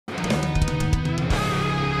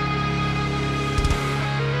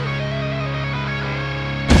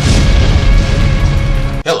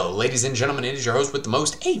Ladies and gentlemen, it is your host with the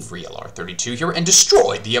most, Avery LR32 here, and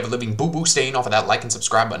destroy the ever-living boo-boo staying off of that like and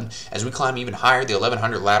subscribe button as we climb even higher the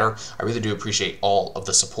 1100 ladder. I really do appreciate all of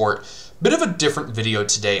the support. Bit of a different video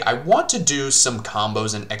today. I want to do some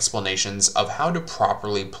combos and explanations of how to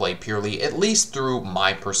properly play Purrely, at least through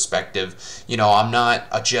my perspective. You know, I'm not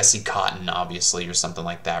a Jesse Cotton, obviously, or something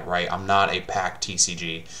like that, right? I'm not a pack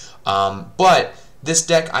TCG. But this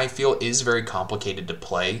deck, I feel, is very complicated to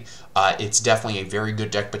play. It's definitely a very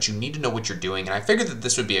good deck, but you need to know what you're doing, and I figured that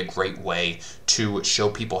this would be a great way to show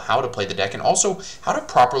people how to play the deck and also how to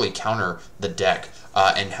properly counter the deck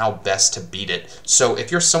and how best to beat it. So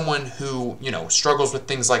if you're someone who, you know, struggles with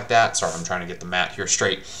things like that, sorry, I'm trying to get the mat here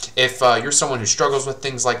straight. If you're someone who struggles with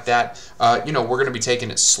things like that, you know, we're going to be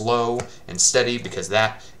taking it slow and steady because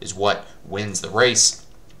that is what wins the race.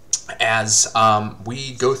 As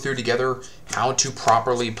we go through together how to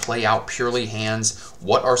properly play out Purrely hands,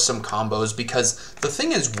 what are some combos, because the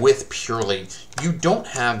thing is with Purrely, you don't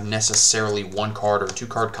have necessarily one card or two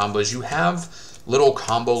card combos. You have little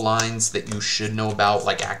combo lines that you should know about,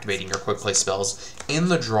 like activating your quick play spells in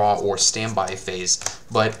the draw or standby phase,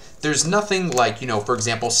 but there's nothing like, you know, for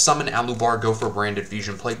example, summon Alubar, go for Branded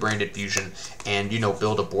Fusion, play Branded Fusion, and, you know,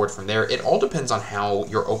 build a board from there. It all depends on how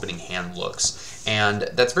your opening hand looks, and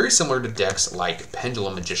that's very similar to decks like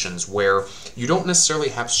Pendulum Magicians, where you don't necessarily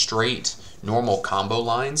have straight normal combo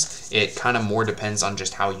lines. It kind of more depends on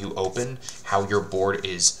just how you open, how your board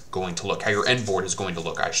is going to look, how your end board is going to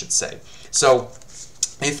look, I should say. So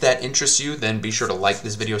if that interests you, then be sure to like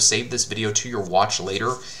this video, save this video to your watch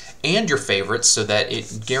later and your favorites so that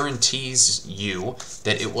it guarantees you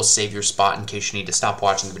that it will save your spot in case you need to stop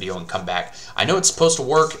watching the video and come back. I know it's supposed to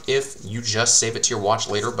work if you just save it to your watch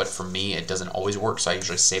later, but for me it doesn't always work, so I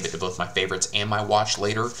usually save it to both my favorites and my watch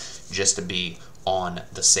later just to be on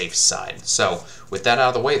the safe side. So with that out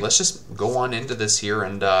of the way, let's just go on into this here,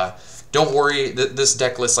 and don't worry, this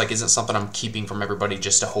deck list isn't something I'm keeping from everybody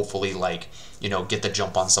just to hopefully you know, get the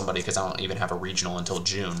jump on somebody, because I don't even have a regional until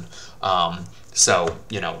June. So,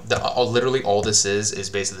 you know, literally all this is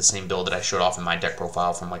basically the same build that I showed off in my deck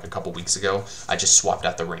profile from like a couple weeks ago. I just swapped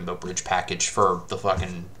out the Rainbow Bridge package for the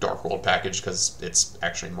fucking Dark World package because it's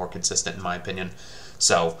actually more consistent in my opinion.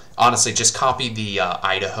 So honestly, just copy the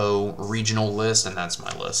Idaho regional list, and that's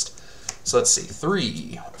my list. So let's see,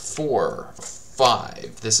 3, 4,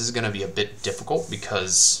 5. This is going to be a bit difficult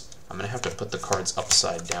because I'm going to have to put the cards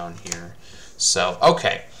upside down here. So,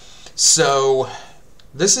 okay. So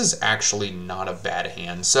this is actually not a bad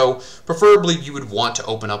hand. So preferably you would want to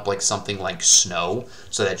open up like something like Snow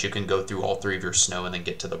so that you can go through all 3 of your Snow and then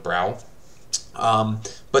get to the Brow.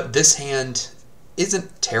 But this hand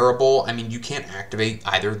isn't terrible. I mean, you can't activate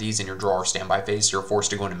either of these in your draw or standby phase. You're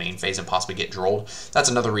forced to go into main phase and possibly get drolled. That's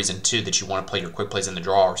another reason, too, that you want to play your quick plays in the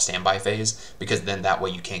draw or standby phase, because then that way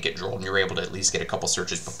you can't get drolled, and you're able to at least get a couple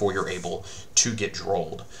searches before you're able to get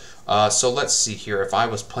drolled. So let's see here. If I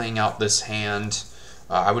was playing out this hand,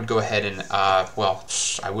 I would go ahead and, well,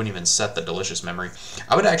 I wouldn't even set the Delicious Memory.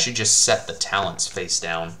 I would actually just set the Talents face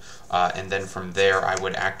down, and then from there I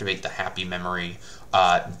would activate the Happy Memory.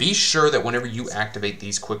 Be sure that whenever you activate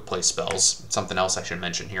these quick play spells, something else I should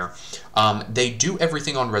mention here, they do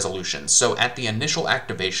everything on resolution. So at the initial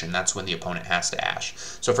activation, that's when the opponent has to ash.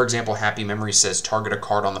 So for example, Happy Memory says target a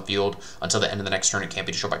card on the field until the end of the next turn. It can't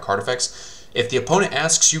be destroyed by card effects. If the opponent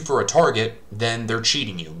asks you for a target, then they're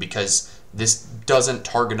cheating you, because this doesn't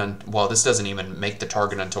target, well, this doesn't even make the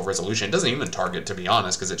target until resolution. It doesn't even target, to be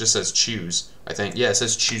honest, because it just says choose, I think. Yeah, it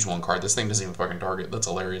says choose one card. This thing doesn't even fucking target. That's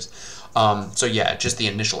hilarious. So yeah, just the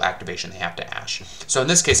initial activation, they have to ash. So in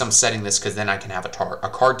this case, I'm setting this because then I can have a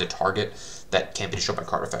card to target that can't be destroyed by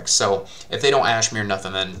card effects. So if they don't ash me or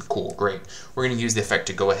nothing, then cool, great. We're going to use the effect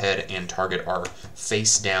to go ahead and target our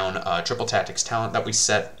face down Triple Tactics talent that we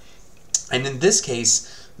set. And in this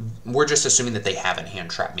case, we're just assuming that they haven't hand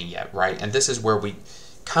trapped me yet, right? And this is where we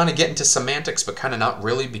kind of get into semantics, but kind of not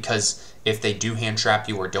really, because if they do hand trap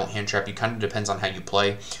you or don't hand trap you, kind of depends on how you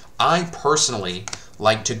play. I personally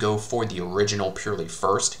like to go for the original Purrely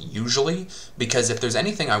first, usually, because if there's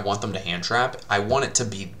anything I want them to hand trap, I want it to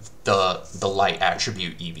be the light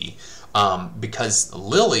attribute Eevee. Because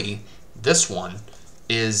Lily, this one,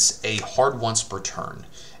 is a hard once per turn.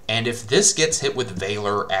 And if this gets hit with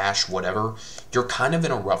Valor, Ash, whatever, you're kind of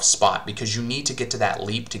in a rough spot because you need to get to that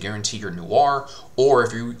leap to guarantee your Noir, or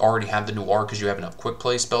if you already have the Noir because you have enough quick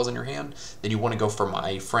play spells in your hand, then you want to go for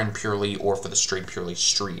my friend Purrely or for the straight Purrely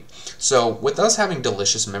Street. So with us having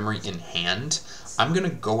Delicious Memory in hand, I'm going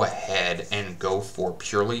to go ahead and go for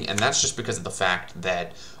Purrely, and that's just because of the fact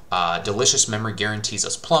that Delicious Memory guarantees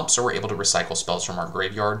us plump, so we're able to recycle spells from our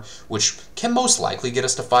graveyard, which can most likely get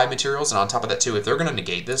us to 5 materials. And on top of that, too, if they're going to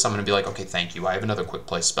negate this, I'm going to be like, okay, thank you. I have another quick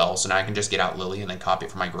play spell, so now I can just get out Lily and then copy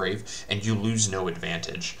it from my grave, and you lose no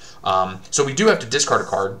advantage. So we do have to discard a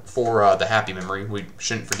card for the Happy Memory. We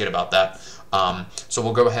shouldn't forget about that. So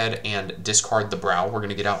we'll go ahead and discard the Brow. We're going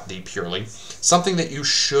to get out the Purrely. Something that you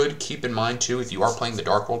should keep in mind, too, if you are playing the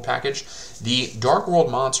Dark World package, the Dark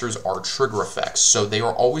World monsters are trigger effects, so they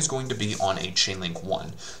are always going to be on a Chain Link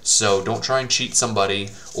 1. So don't try and cheat somebody,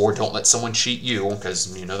 or don't let someone cheat you,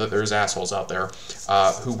 because you know that there's assholes out there,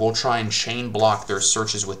 who will try and chain block their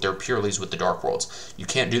searches with their Purrelys with the Dark Worlds. You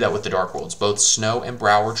can't do that with the Dark Worlds. Both Snow and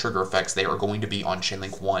Brow are trigger effects. They are going to be on Chain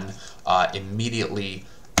Link 1 immediately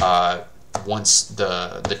once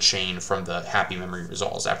the chain from the Happy Memory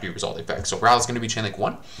resolves, after you resolve the effect. So Brow is going to be Chain Link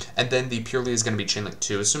 1, and then the Purrely is going to be Chain Link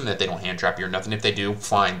 2, assuming that they don't hand trap you or nothing. If they do,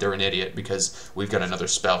 fine, they're an idiot, because we've got another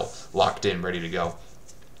spell locked in, ready to go.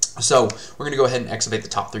 So we're going to go ahead and activate the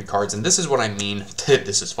top 3 cards, and this is what I mean.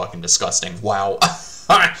 This is fucking disgusting. Wow.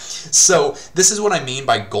 So this is what I mean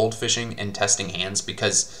by goldfishing and testing hands,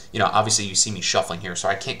 because, you know, obviously you see me shuffling here, so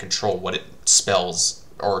I can't control what it spells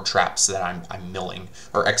or traps that I'm milling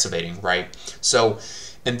or excavating, right? So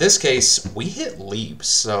in this case, we hit leap,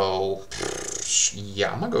 so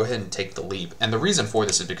yeah, I'm gonna go ahead and take the leap. And the reason for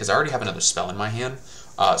this is because I already have another spell in my hand,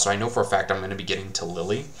 so I know for a fact I'm going to be getting to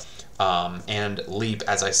Lily. And leap,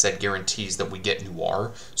 as I said, guarantees that we get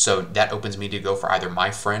Noir, so that opens me to go for either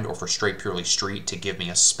my friend or for straight Purrely Street to give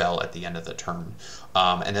me a spell at the end of the turn.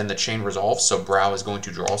 And then the chain resolves, so Brow is going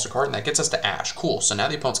to draw us a card, and that gets us to Ash. Cool, so now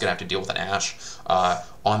the opponent's going to have to deal with an Ash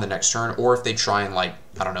on the next turn, or if they try and, like,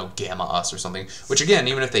 I don't know, Gamma us or something, which again,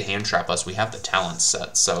 even if they hand trap us, we have the talent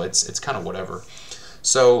set, so it's kind of whatever.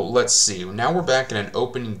 So let's see, now we're back in an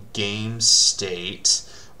open game state.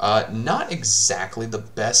 Not exactly the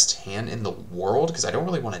best hand in the world, because I don't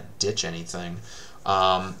really want to ditch anything.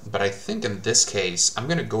 But I think in this case, I'm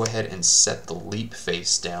going to go ahead and set the leap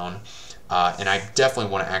face down. And I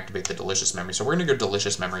definitely want to activate the Delicious Memory. So we're going to go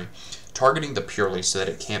Delicious Memory, targeting the Purrely so that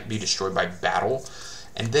it can't be destroyed by battle.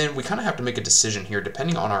 And then we kind of have to make a decision here,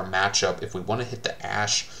 depending on our matchup, if we want to hit the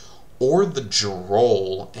Ash or the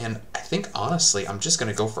Droll. And I think, honestly, I'm just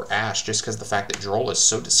going to go for Ash, just because the fact that Droll is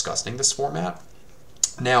so disgusting this format.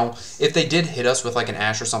 Now, if they did hit us with like an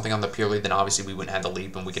Ash or something on the Purrely, then obviously we wouldn't have the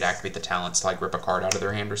leap and we could activate the talents to like rip a card out of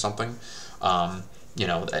their hand or something. You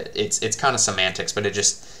know, it's kind of semantics, but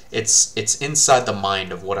it's inside the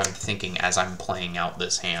mind of what I'm thinking as I'm playing out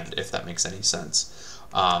this hand, if that makes any sense.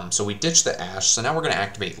 So we ditched the Ash, so now we're going to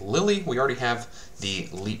activate Lily. We already have the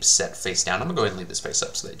leap set face down. I'm going to go ahead and leave this face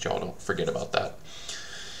up so that y'all don't forget about that.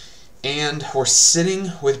 And we're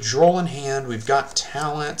sitting with Droll in hand. We've got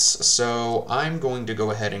talents, so I'm going to go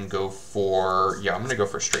ahead and go for, yeah, I'm going to go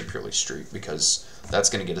for straight Purrely Street, because that's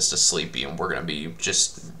going to get us to Sleepy, and we're going to be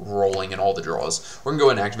just rolling in all the draws. We're going to go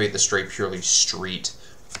ahead and activate the straight Purrely Street.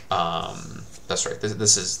 That's right,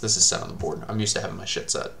 this is set on the board. I'm used to having my shit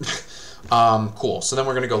set. Cool, so then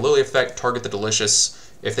we're going to go Lily Effect, target the Delicious.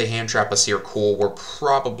 If they hand trap us here, cool. We're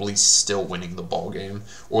probably still winning the ball game,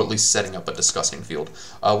 or at least setting up a disgusting field.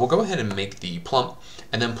 We'll go ahead and make the Plump,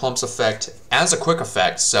 and then Plump's effect as a quick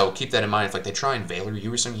effect. So keep that in mind. If like they try and Valor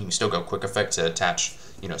you or something, you can still go quick effect to attach,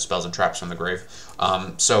 you know, spells and traps from the grave.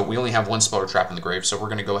 So we only have one spell or trap in the grave, so we're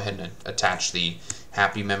going to go ahead and attach the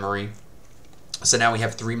Happy Memory. So now we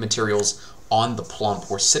have 3 materials on the Plump.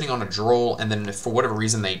 We're sitting on a Droll, and then if for whatever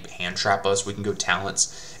reason they hand trap us, we can go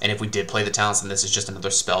Talents. And if we did play the Talents, then this is just another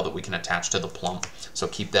spell that we can attach to the Plump. So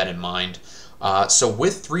keep that in mind. So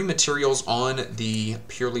with 3 materials on the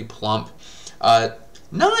Purrely Plump,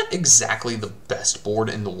 not exactly the best board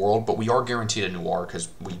in the world, but we are guaranteed a Noir because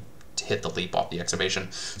we hit the leap off the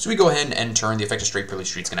excavation. So we go ahead and end turn. The effect of straight Purrely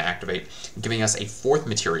Street is going to activate, giving us a 4th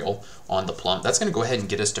material on the Plump. That's going to go ahead and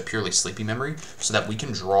get us to Purrely Sleepy Memory so that we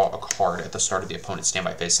can draw a card at the start of the opponent's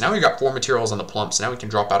standby phase. So now we've got 4 materials on the Plump, so now we can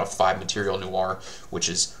drop out a 5 material Noir, which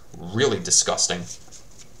is really disgusting.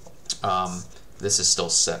 This is still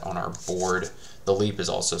set on our board. The leap is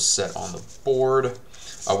also set on the board.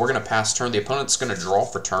 We're going to pass turn. The opponent's going to draw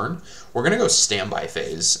for turn. We're going to go standby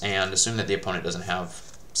phase and assume that the opponent doesn't have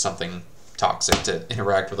something toxic to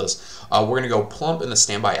interact with us. We're going to go Plump in the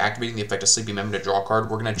standby, activating the effect of Sleepy Memory to draw a card.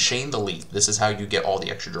 We're going to chain the leap. This is how you get all the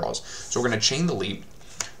extra draws. So we're going to chain the leap.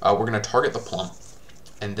 We're going to target the Plump,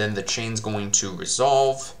 and then the chain's going to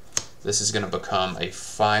resolve. This is going to become a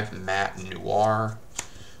 5 mat Noir.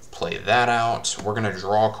 Play that out. We're going to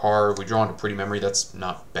draw a card. We draw into Pretty Memory. That's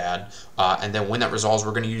not bad. And then when that resolves,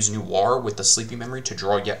 we're going to use Noir with the Sleepy Memory to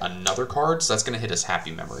draw yet another card. So that's going to hit us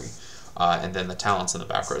Happy Memory. and then the talents in the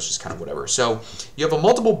back row is just kind of whatever. So you have a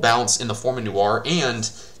multiple bounce in the form of Noir,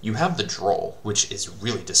 and you have the Droll, which is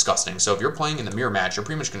really disgusting. So if you're playing in the mirror match, you're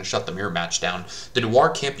pretty much going to shut the mirror match down. The Noir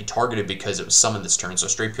can't be targeted because it was summoned this turn, so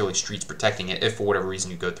straight Purrely Street's protecting it if for whatever reason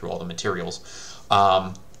you go through all the materials.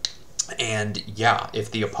 And yeah,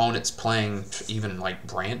 if the opponent's playing even like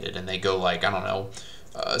branded and they go like, I don't know,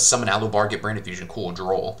 summon Alubar, get branded fusion, cool,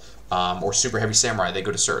 Droll. Or Super Heavy Samurai, they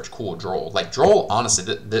go to search, cool, Droll. Like, Droll,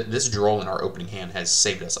 honestly, this Droll in our opening hand has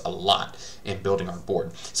saved us a lot in building our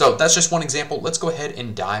board. So that's just one example. Let's go ahead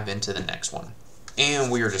and dive into the next one.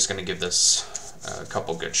 And we are just going to give this a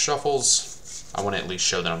couple good shuffles. I want to at least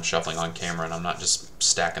show that I'm shuffling on camera and I'm not just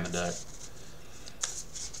stacking the deck.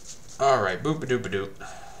 Alright, boop-a-doop-a-doop.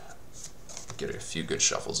 Get a few good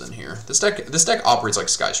shuffles in here. This deck operates like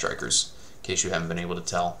Sky Strikers, in case you haven't been able to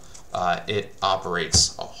tell. It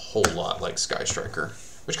operates a whole lot like Sky Striker,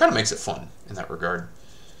 which kind of makes it fun in that regard.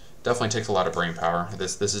 Definitely takes a lot of brain power.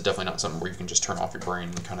 This is definitely not something where you can just turn off your brain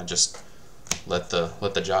and kind of just let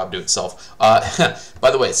the job do itself.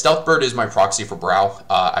 By the way, Stealth Bird is my proxy for Brow,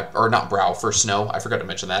 or not Brow, for Snow. I forgot to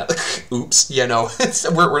mention that. Oops. Yeah, no,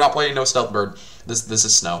 we're not playing no Stealth Bird. This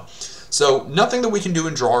is Snow. So nothing that we can do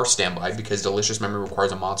in draw or standby because Delicious Memory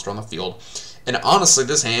requires a monster on the field. And honestly,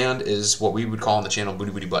 this hand is what we would call on the channel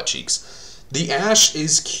booty booty butt cheeks. The Ash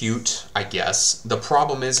is cute, I guess. The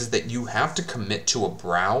problem is that you have to commit to a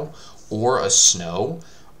Brow or a Snow.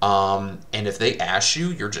 And if they Ash you,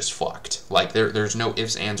 you're just fucked. Like, there's no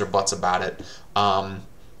ifs, ands, or buts about it.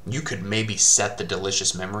 You could maybe set the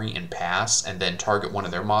Delicious Memory and pass, and then target one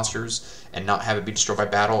of their monsters, and not have it be destroyed by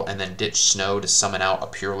battle, and then ditch Snow to summon out a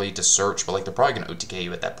Purrely to search, but like they're probably going to OTK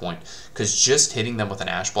you at that point, because just hitting them with an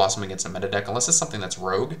Ash Blossom against a meta deck, unless it's something that's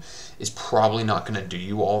rogue, is probably not going to do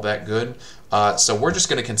you all that good. So we're just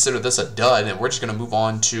going to consider this a dud, and we're just going to move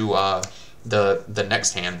on to the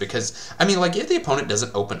next hand, because, I mean, like, if the opponent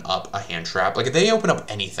doesn't open up a hand trap, like, if they open up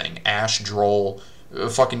anything, Ash, Droll,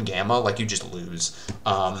 fucking Gamma, like, you just lose.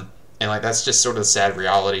 And, like, that's just sort of the sad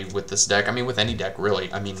reality with this deck. I mean, with any deck,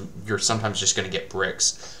 really. I mean, you're sometimes just going to get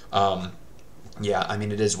bricks. Yeah, I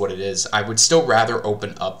mean, it is what it is. I would still rather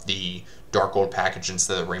open up the Dark Gold package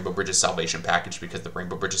instead of the Rainbow Bridges Salvation package, because the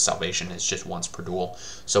Rainbow Bridges Salvation is just once per duel.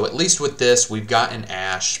 So at least with this, we've got an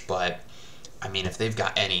Ash, but, I mean, if they've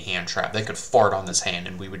got any hand trap, they could fart on this hand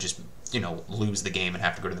and we would just, you know, lose the game and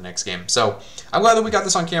have to go to the next game. So I'm glad that we got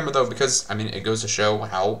this on camera, though, because, I mean, it goes to show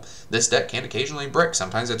how this deck can occasionally brick.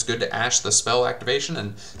 Sometimes it's good to Ash the spell activation,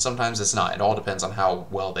 and sometimes it's not. It all depends on how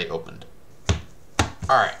well they opened.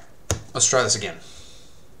 Alright, let's try this again.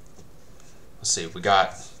 Let's see, we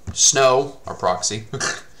got Snow, our proxy,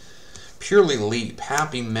 Purrely Leap,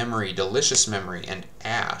 Happy Memory, Delicious Memory, and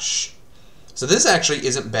Ash. So this actually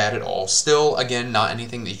isn't bad at all. Still, again, not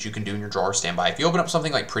anything that you can do in your draw or standby. If you open up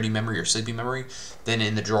something like Pretty Memory or Sleepy Memory, then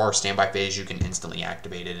in the draw or standby phase, you can instantly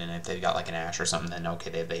activate it. And if they've got like an Ash or something, then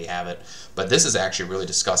okay, they have it. But this is actually really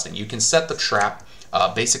disgusting. You can set the trap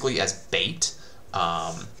basically as bait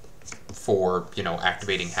for, you know,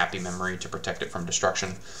 activating Happy Memory to protect it from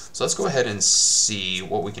destruction. So let's go ahead and see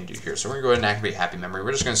what we can do here. So we're going to go ahead and activate Happy Memory.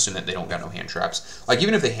 We're just going to assume that they don't got no hand traps. Like,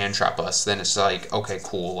 even if they hand trap us, then it's like, okay,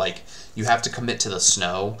 cool. Like, you have to commit to the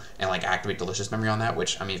Snow and, like, activate Delicious Memory on that,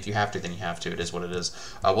 which, I mean, if you have to, then you have to. It is what it is.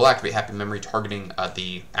 We'll activate Happy Memory targeting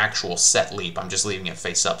the actual set leap. I'm just leaving it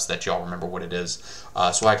face up so that y'all remember what it is.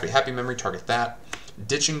 So we'll activate Happy Memory, target that.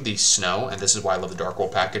 Ditching the Snow, and this is why I love the Dark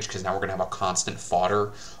World package, because now we're going to have a constant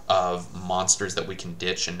fodder of monsters that we can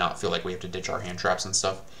ditch and not feel like we have to ditch our hand traps and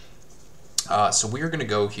stuff. So we are going to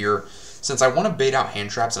go here. Since I want to bait out hand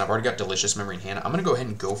traps and I've already got Delicious Memory in hand, I'm going to go ahead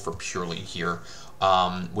and go for Purrely here.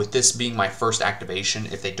 With this being my first activation,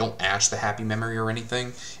 if they don't Ash the Happy Memory or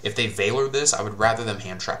anything, if they Valor this, I would rather them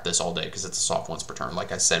hand trap this all day because it's a soft once per turn.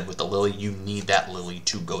 Like I said, with the Lily, you need that Lily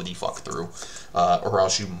to go the fuck through, or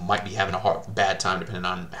else you might be having a bad time depending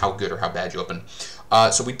on how good or how bad you open.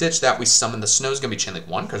 So we ditch that. We summon the Snow's going to be Chainlink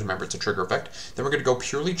 1 because remember it's a trigger effect. Then we're going to go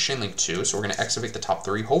Purrely Chainlink 2, so we're going to excavate the top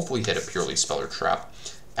 3, hopefully hit a Purrely Spell or Trap.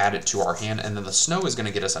 Add it to our hand, and then the Snow is going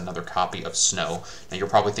to get us another copy of Snow. Now you're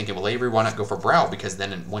probably thinking, well, Avery, why not go for Brow? Because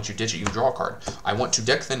then once you ditch it, you can draw a card. I want to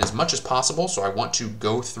deck thin as much as possible, so I want to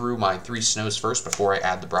go through my 3 Snows first before I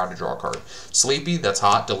add the Brow to draw a card. Sleepy, that's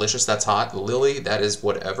hot. Delicious, that's hot. Lily, that is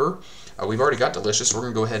whatever. We've already got Delicious, so we're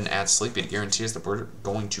going to go ahead and add Sleepy to guarantee us that we're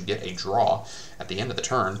going to get a draw at the end of the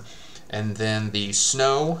turn. And then the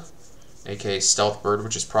Snow, aka Stealth Bird,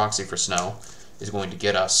 which is proxy for Snow, is going to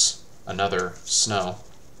get us another Snow.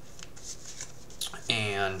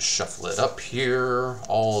 And shuffle it up here,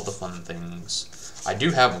 all the fun things. I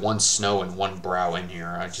do have 1 Snow and 1 Brow in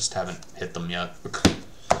here, I just haven't hit them yet.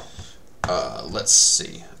 Let's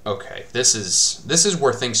see. Okay, this is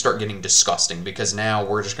where things start getting disgusting, because now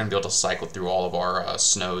we're just going to be able to cycle through all of our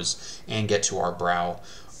snows and get to our brow.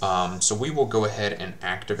 So we will go ahead and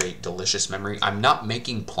activate Delicious Memory. I'm not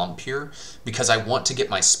making Plump here because I want to get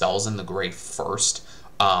my spells in the grave first,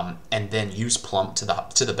 and then use Plump to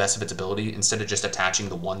the best of its ability. Instead of just attaching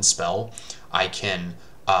the one spell, I can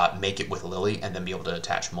make it with Lily and then be able to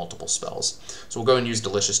attach multiple spells. So we'll go and use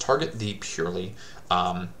Delicious, target the Purrely.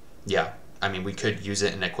 Yeah, I mean, we could use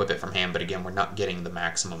it and equip it from hand, but again, we're not getting the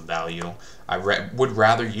maximum value. I would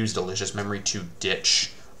rather use Delicious Memory to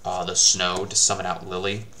ditch the Snow to summon out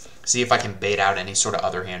Lily. See if I can bait out any sort of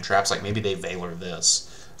other hand traps, like maybe they Valor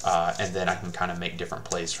this, and then I can kind of make different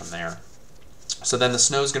plays from there. So then the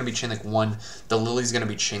Snow is going to be Chainlink 1, the Lily's going to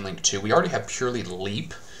be Chainlink 2. We already have Purrely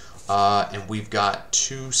Leap, and we've got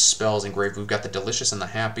 2 spells engraved. We've got the Delicious and the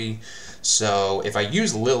Happy. So if I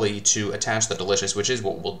use Lily to attach the Delicious, which is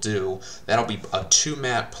what we'll do, that'll be a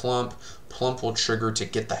 2-mat Plump. Plump will trigger to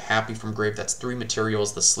get the Happy from grave. That's 3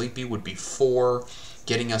 materials. The Sleepy would be 4,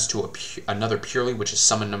 getting us to another Purrely, which is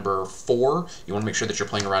summon number 4. You want to make sure that you're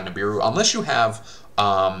playing around Nibiru, unless you have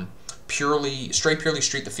Stray Purrely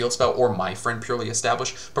Street the field spell, or My Friend Purrely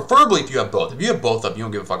Establish. Preferably if you have both. If you have both up, you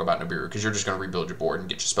don't give a fuck about Nibiru, because you're just going to rebuild your board and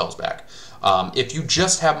get your spells back. If you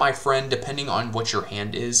just have My Friend, depending on what your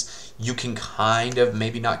hand is, you can kind of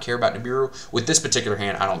maybe not care about Nibiru. With this particular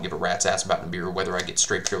hand, I don't give a rat's ass about Nibiru, whether I get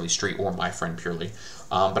Stray Purrely Street or My Friend Purrely.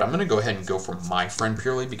 But I'm going to go ahead and go for My Friend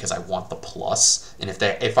Purrely because I want the plus. And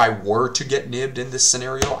if I were to get nibbed in this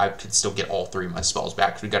scenario, I could still get all 3 of my spells back,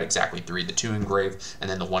 because we've got exactly 3, the 2 in grave and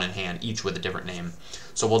then the 1 in hand, each with a different name.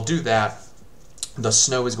 So we'll do that. The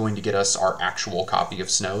Snow is going to get us our actual copy of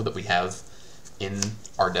Snow that we have in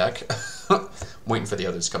our deck. Waiting for the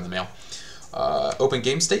others to come in the mail. Open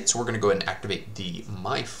game state, so we're going to go ahead and activate the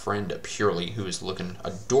My Friend Purrely, who is looking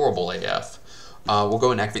adorable AF. We'll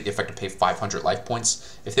go and activate the effect to pay 500 life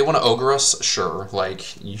points. If they want to ogre us, sure.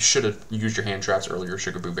 Like, you should have used your hand traps earlier,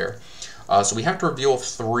 Sugar Boo Bear. So we have to reveal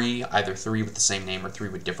 3, either 3 with the same name or 3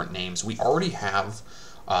 with different names. We already have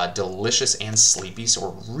Delicious and Sleepy, so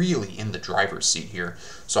we're really in the driver's seat here.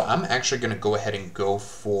 So I'm actually going to go ahead and go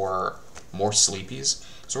for more Sleepies.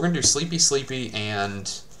 So we're going to do Sleepy, Sleepy, and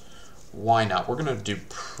why not? We're going to do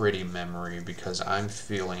Pretty Memory because I'm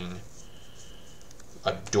feeling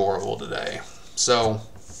adorable today. So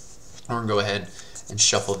we're going to go ahead and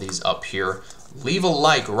shuffle these up here. Leave a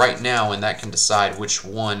like right now, and that can decide which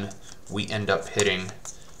one we end up hitting.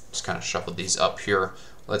 Just kind of shuffle these up here.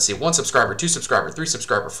 Let's see, 1 subscriber, 2 subscriber, 3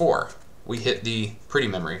 subscriber, 4. We hit the Pretty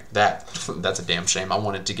Memory. That's a damn shame. I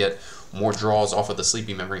wanted to get more draws off of the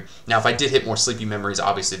Sleepy Memory. Now, if I did hit more Sleepy Memories,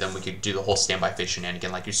 obviously, then we could do the whole standby phase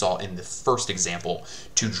shenanigan like you saw in the first example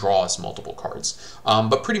to draw us multiple cards.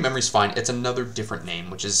 But Pretty Memory's fine. It's another different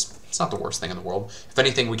name, which is, it's not the worst thing in the world. If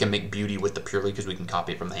anything, we can make beauty with the Purrely because we can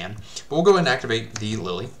copy it from the hand. But we'll go ahead and activate the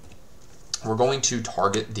Lily. We're going to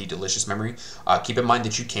target the Delicious Memory. Keep in mind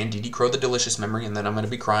that you can DD Crow the Delicious Memory, and then I'm going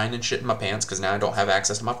to be crying and shitting my pants because now I don't have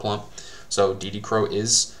access to my Plump. So DD Crow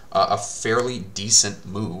is a fairly decent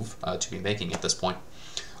move to be making at this point.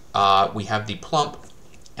 We have the Plump,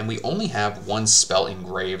 and we only have 1 spell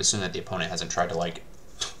engrave, assuming that the opponent hasn't tried to, like,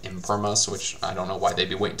 imperm us, which I don't know why they'd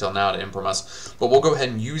be waiting until now to imperm us. But we'll go ahead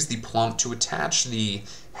and use the Plump to attach the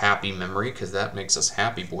Happy Memory, because that makes us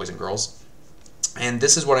happy, boys and girls. And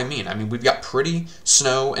this is what I mean. I mean, we've got Pretty,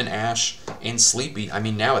 Snow, and Ash, and Sleepy. I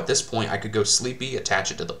mean, now at this point, I could go Sleepy,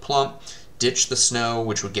 attach it to the Plump, ditch the Snow,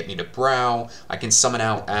 which would get me to Brow. I can summon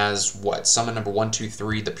out as, what, summon number 1, 2,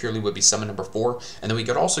 3. The Purrely would be summon number 4. And then we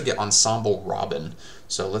could also get Ensemble Robin.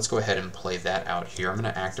 So let's go ahead and play that out here. I'm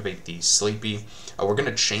going to activate the Sleepy. We're going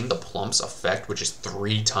to chain the Plump's effect, which is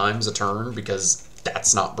 3 times a turn, because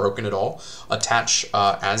that's not broken at all. Attach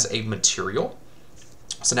as a material.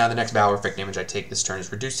 So now the next Valor effect damage I take this turn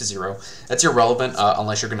is reduced to 0. That's irrelevant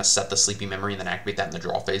unless you're going to set the Sleepy Memory and then activate that in the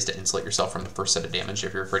draw phase to insulate yourself from the first set of damage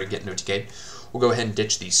if you're afraid of getting OTK'd. We'll go ahead and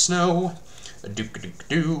ditch the Snow.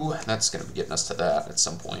 Dook-a-dook-a-doo. That's going to be getting us to that at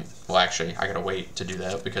some point. Well, actually, I got to wait to do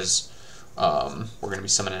that because we're going to be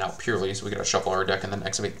summoning out Purrely, so we got to shuffle our deck and then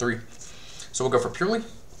activate 3. So we'll go for Purrely.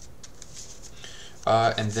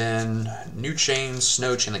 And then new chain,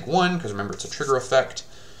 Snow, Chainlink 1, because remember it's a trigger effect.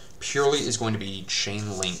 Purrely is going to be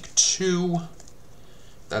Chainlink 2.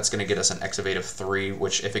 That's going to get us an Excavate of 3,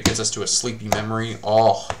 which if it gets us to a Sleepy Memory,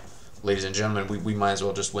 oh, ladies and gentlemen, we might as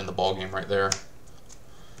well just win the ball game right there.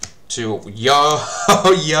 Yo,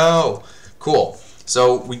 cool.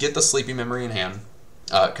 So we get the Sleepy Memory in hand,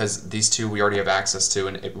 because these 2 we already have access to,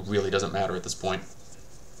 and it really doesn't matter at this point.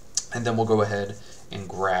 And then we'll go ahead and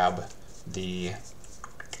grab the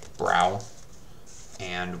Brow.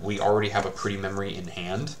 and we already have a pretty memory in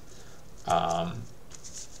hand.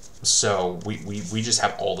 So we just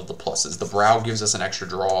have all of the pluses. The brow gives us an extra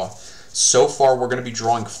draw. So far, we're going to be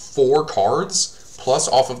drawing 4 cards, plus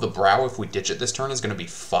off of the brow, if we ditch it this turn, is going to be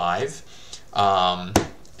 5.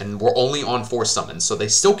 And we're only on 4 summons, so they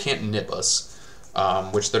still can't nib us,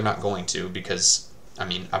 which they're not going to, because, I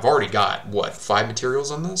mean, I've already got, what, 5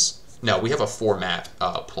 materials on this? No, we have a 4 mat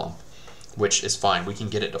plump, which is fine. We can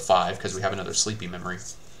get it to 5, because we have another sleepy memory.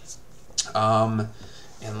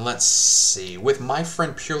 And let's see, with my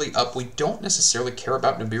friend Purrely up, we don't necessarily care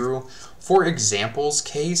about Nibiru. For example's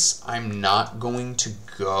case, I'm not going to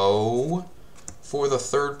go for the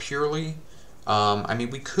 3rd Purrely. I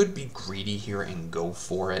mean, we could be greedy here and go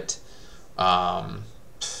for it.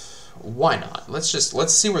 Why not?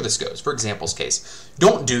 Let's see where this goes. For example's case,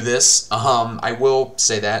 don't do this. I will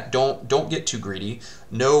say that don't get too greedy.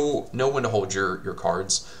 Know when to hold your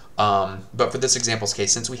cards. But for this example's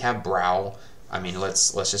case, since we have brow, I mean,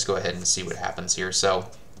 let's just go ahead and see what happens here. So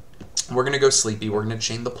we're going to go sleepy. We're going to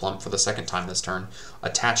chain the plump for the 2nd time this turn,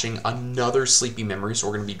 attaching another sleepy memory. So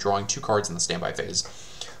we're going to be drawing 2 cards in the standby phase.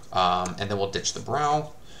 And then we'll ditch the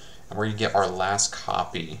brow, and we're going to get our last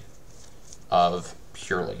copy of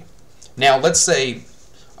Purrely. Now, let's say,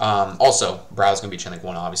 also, brow's going to be chain link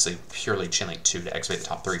 1, obviously, Purrely chain link 2 to activate the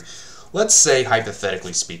top 3. Let's say,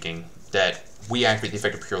 hypothetically speaking, that we activate the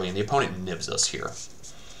effect of Purrely and the opponent nibs us here.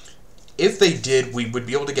 If they did, we would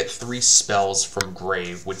be able to get 3 spells from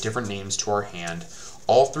grave with different names to our hand.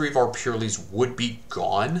 All 3 of our Purrelys would be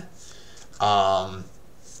gone.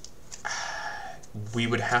 We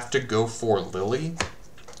would have to go for Lily,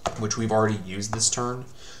 which we've already used this turn,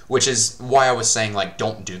 which is why I was saying, like,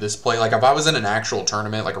 don't do this play. Like, if I was in an actual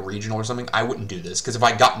tournament, like a regional or something, I wouldn't do this, because if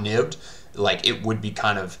I got nibbed, like, it would be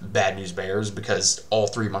kind of bad news bears, because all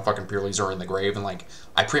 3 of my fucking Purrelys are in the grave, and, like,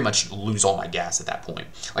 I pretty much lose all my gas at that point.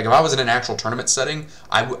 Like, if I was in an actual tournament setting,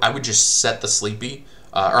 I would just set the sleepy,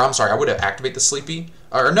 or I'm sorry, I would activate the sleepy,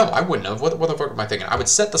 or no, I wouldn't have. What the fuck am I thinking? I would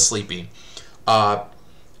set the sleepy,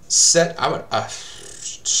 shit,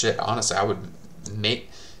 honestly,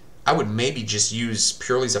 I would maybe just use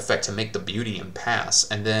Purrely's effect to make the beauty and pass,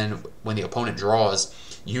 and then when the opponent draws,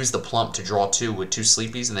 use the plump to draw 2 with 2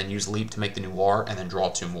 sleepies, and then use leap to make the noir, and then draw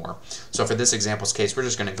 2 more. So for this example's case, we're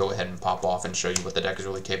just going to go ahead and pop off and show you what the deck is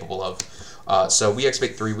really capable of. So we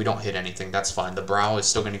activate 3, we don't hit anything, that's fine. The brow is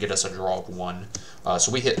still going to get us a draw of 1.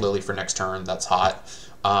 So we hit Lily for next turn, that's hot.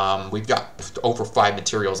 We've got over 5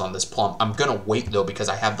 materials on this plump. I'm going to wait, though, because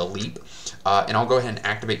I have the leap. And I'll go ahead and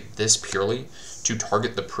activate this Purrely to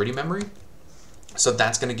target the pretty memory. So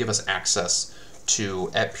that's going to give us access to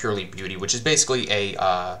at Purrely Beauty, which is basically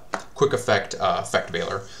a quick effect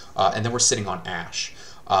veiler. And then we're sitting on Ash.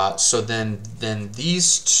 So then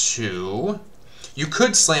these 2... You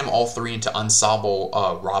could slam all 3 into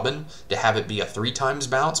Ensemble Robin to have it be a 3 times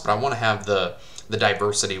bounce, but I want to have the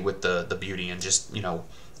diversity with the beauty and just, you know,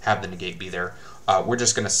 have the negate be there. We're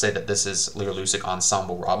just going to say that this is Leerlusic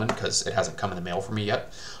Ensemble Robin because it hasn't come in the mail for me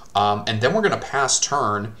yet. And then we're going to pass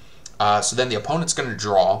turn. So then the opponent's going to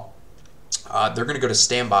draw. They're going to go to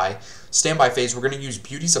standby. Standby phase, we're going to use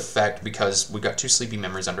Beauty's effect because we've got 2 sleepy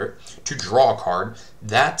memories under it to draw a card.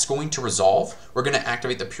 That's going to resolve. We're going to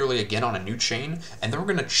activate the Purrely again on a new chain, and then we're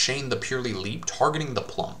going to chain the Purrely Leap, targeting the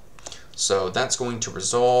plump. So that's going to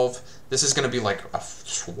resolve. This is going to be like a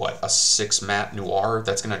 6 mat noir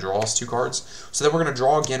that's going to draw us 2 cards. So then we're going to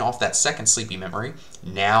draw again off that 2nd sleepy memory.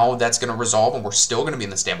 Now that's going to resolve, and we're still going to be in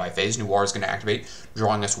the standby phase. Noir is going to activate,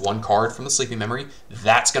 drawing us 1 card from the sleepy memory.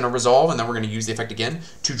 That's going to resolve, and then we're going to use the effect again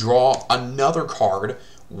to draw another card.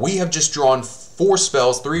 We have just drawn 4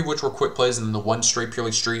 spells, 3 of which were quick plays, and then the 1 straight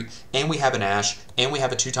Purrely Street, and we have an Ash, and we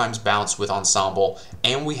have a 2 times bounce with Ensemble,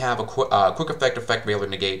 and we have a quick effect veiler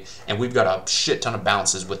negate, and we've got a shit ton of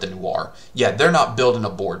bounces with the Noir. Yeah, they're not building a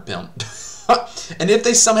board, pimp. And if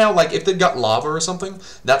they somehow, like, if they've got lava or something,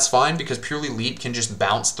 that's fine, because Purrely Leap can just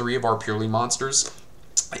bounce 3 of our Purrely monsters,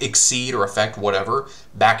 exceed or affect whatever,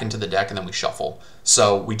 back into the deck, and then we shuffle.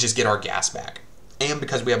 So we just get our gas back. And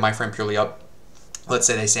because we have my friend Purrely up, let's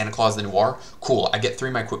say they Santa Claus the Noir. Cool, I get 3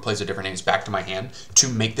 of my quick plays of different names back to my hand to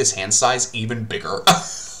make this hand size even bigger.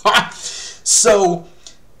 So,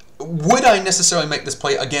 would I necessarily make this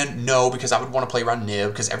play? Again, no, because I would want to play around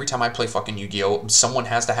Nib, because every time I play fucking Yu-Gi-Oh!, someone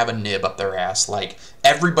has to have a Nib up their ass. Like,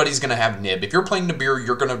 everybody's going to have Nib. If you're playing Nibiru,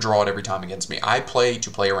 you're going to draw it every time against me. I play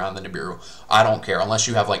to play around the Nibiru. I don't care, unless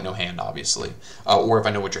you have, like, no hand, obviously, or if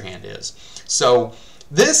I know what your hand is. So,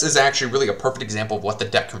 This is actually really a perfect example of what the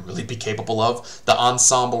deck can really be capable of. The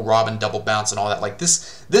ensemble, Robin, double bounce, and all that. Like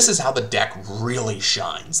this is how the deck really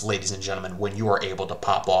shines, ladies and gentlemen, when you are able to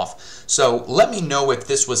pop off. So let me know if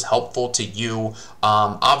this was helpful to you.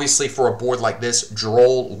 Obviously, for a board like this,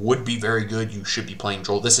 Droll would be very good. You should be playing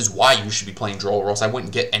Droll. This is why you should be playing Droll, or else I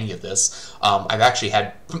wouldn't get any of this. I've actually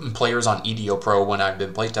had players on EDO Pro when I've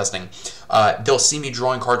been playtesting. They'll see me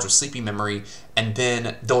drawing cards with Sleepy Memory, and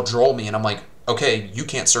then they'll Droll me, and I'm like, okay, you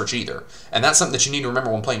can't search either. And that's something that you need to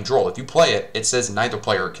remember when playing Droll. If you play it, it says neither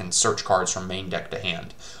player can search cards from main deck to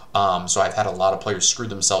hand. So I've had a lot of players screw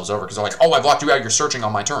themselves over because they're like, oh, I've locked you out, you're searching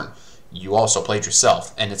on my turn. You also played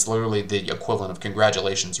yourself, and it's literally the equivalent of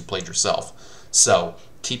congratulations, you played yourself. So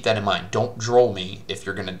keep that in mind. Don't Droll me if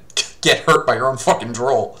you're going to get hurt by your own fucking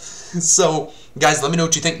Droll. So, guys, let me know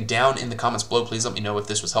what you think down in the comments below. Please let me know if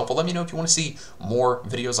this was helpful. Let me know if you want to see more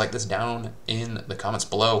videos like this down in the comments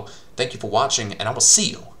below. Thank you for watching, and I will see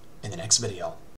you in the next video.